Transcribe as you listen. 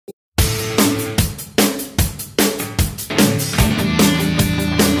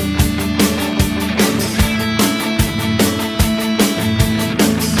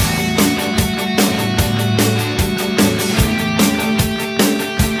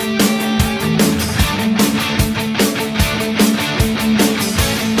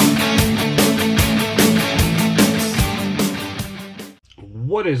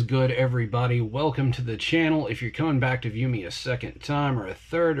What is good, everybody? Welcome to the channel. If you're coming back to view me a second time, or a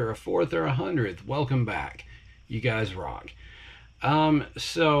third, or a fourth, or 100th, welcome back. You guys rock.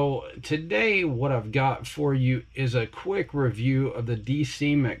 So today what I've got for you is a quick review of the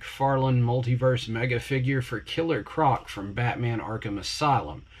DC Mcfarlane Multiverse Megafigure for Killer Croc from Batman Arkham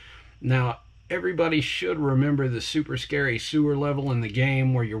Asylum. Now, everybody should remember the super scary sewer level in the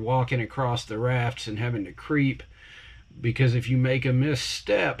game where you're walking across the rafts and having to creep, because if you make a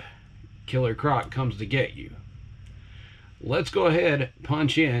misstep, Killer Croc comes to get you. Let's go ahead,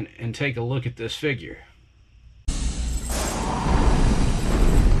 punch in, and take a look at this figure.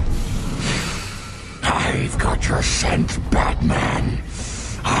 I've got your scent, Batman.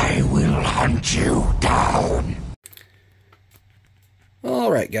 I will hunt you down.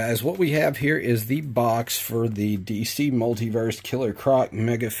 Alright guys, what we have here is the box for the DC Multiverse Killer Croc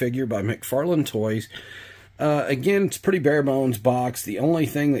Megafigure by Mcfarlane Toys. Again, it's a pretty bare bones box. The only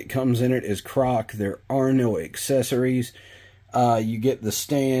thing that comes in it is Croc. There are no accessories. You get the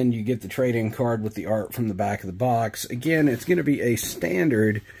stand, you get the trade-in card with the art from the back of the box. Again, it's going to be a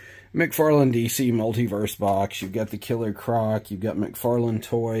standard Mcfarlane DC Multiverse box. You've got the Killer Croc, you've got Mcfarlane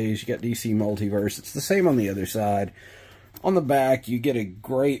Toys, you got DC Multiverse. It's the same on the other side. On the back, you get a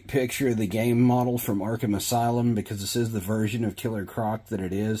great picture of the game model from Arkham Asylum, because this is the version of Killer Croc that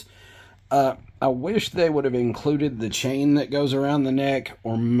it is. I wish they would have included the chain that goes around the neck,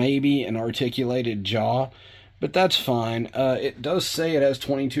 or maybe an articulated jaw, but that's fine. It does say it has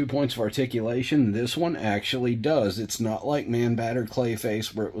 22 points of articulation. This one actually does. It's not like Man-Bat or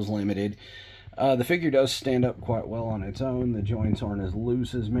Clayface where it was limited. The figure does stand up quite well on its own. The joints aren't as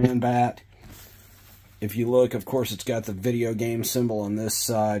loose as Man-Bat. If you look, of course, it's got the video game symbol on this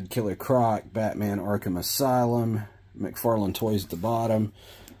side. Killer Croc, Batman Arkham Asylum, Mcfarlane Toys at the bottom.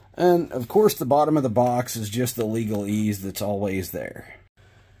 And, of course, the bottom of the box is just the legalese that's always there.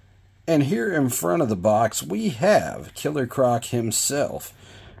 And here in front of the box, we have Killer Croc himself.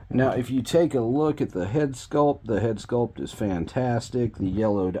 Now, if you take a look at the head sculpt is fantastic. The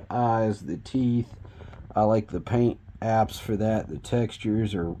yellowed eyes, the teeth. I like the paint apps for that. The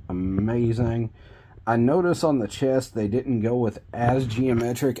textures are amazing. I notice on the chest they didn't go with as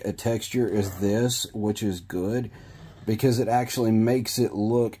geometric a texture as this, which is good, because it actually makes it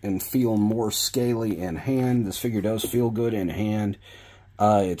look and feel more scaly in hand. This figure does feel good in hand.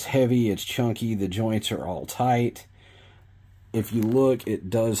 It's heavy, it's chunky, the joints are all tight. If you look, it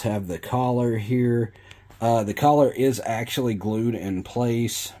does have the collar here. The collar is actually glued in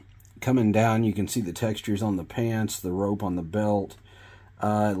place. Coming down, you can see the textures on the pants, the rope on the belt.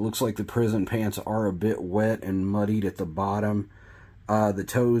 It looks like the prison pants are a bit wet and muddied at the bottom. The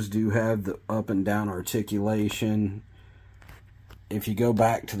toes do have the up and down articulation. If you go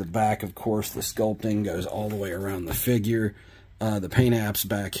back to the back, of course, the sculpting goes all the way around the figure. The paint apps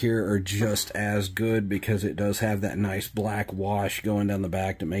back here are just as good, because it does have that nice black wash going down the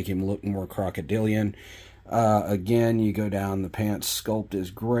back to make him look more crocodilian. Again, you go down, the pants sculpt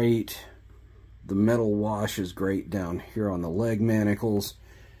is great. The metal wash is great down here on the leg manacles.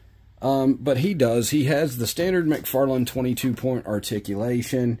 But he has the standard Mcfarlane 22-point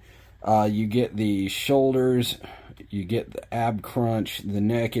articulation. You get the shoulders, you get the ab crunch, the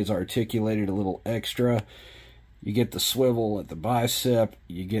neck is articulated a little extra. You get the swivel at the bicep,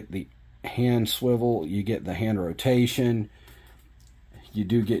 you get the hand swivel, you get the hand rotation. You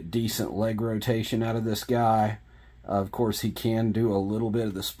do get decent leg rotation out of this guy. Of course, he can do a little bit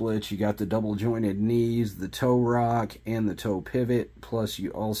of the splits. You got the double jointed knees, the toe rock, and the toe pivot. Plus,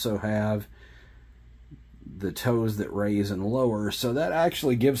 you also have the toes that raise and lower. So that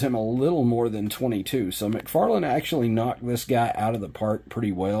actually gives him a little more than 22. So Mcfarlane actually knocked this guy out of the park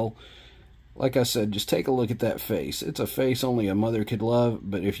pretty well. Like I said, just take a look at that face. It's a face only a mother could love,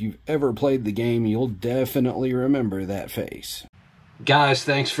 but if you've ever played the game, you'll definitely remember that face. Guys,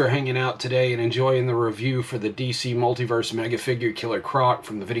 thanks for hanging out today and enjoying the review for the DC Multiverse Megafigure Killer Croc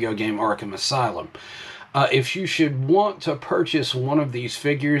from the video game Arkham Asylum. If you should want to purchase one of these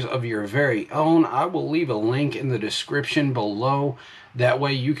figures of your very own, I will leave a link in the description below. That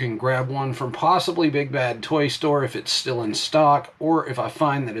way you can grab one from possibly Big Bad Toy Store if it's still in stock, or if I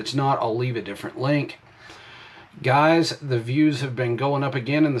find that it's not, I'll leave a different link. Guys, the views have been going up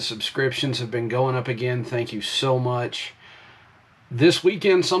again and the subscriptions have been going up again. Thank you so much. This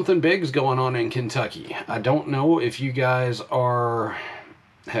weekend, something big's going on in Kentucky. I don't know if you guys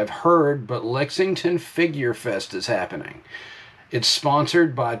have heard, but Lexington Figure Fest is happening. It's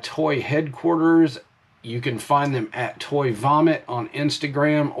sponsored by Toy Headquarters You can find them at Toy Vomit on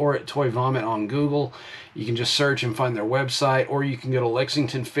Instagram or at Toy Vomit on Google. You can just search and find their website, or you can go to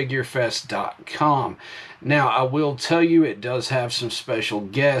LexingtonFigureFest.com. Now, I will tell you, it does have some special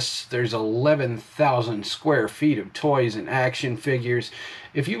guests. There's 11,000 square feet of toys and action figures.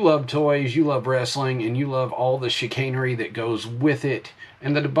 If you love toys, you love wrestling, and you love all the chicanery that goes with it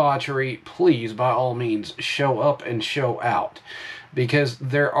and the debauchery, please, by all means, show up and show out. Because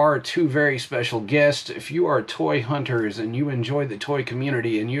there are two very special guests. If you are toy hunters and you enjoy the toy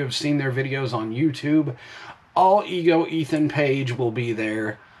community and you have seen their videos on YouTube, All Ego Ethan Page will be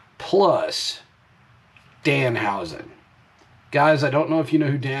there, plus Danhausen. Guys, I don't know if you know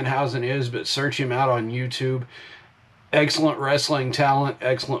who Danhausen is, but search him out on YouTube. Excellent wrestling talent,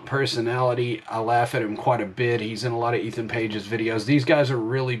 excellent personality. I laugh at him quite a bit. He's in a lot of Ethan Page's videos. These guys are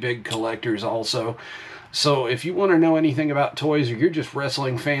really big collectors also. So if you want to know anything about toys, or you're just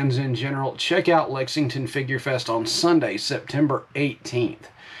wrestling fans in general, check out Lexington Figure Fest on Sunday, September 18th.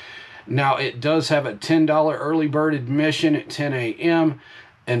 Now, it does have a $10 early bird admission at 10 a.m.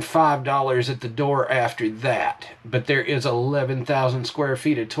 and $5 at the door after that. But there is 11,000 square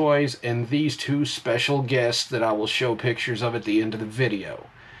feet of toys and these two special guests that I will show pictures of at the end of the video.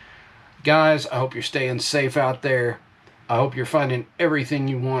 Guys, I hope you're staying safe out there. I hope you're finding everything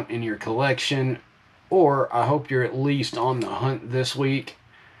you want in your collection. Or I hope you're at least on the hunt this week.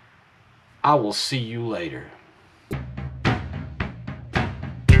 I will see you later.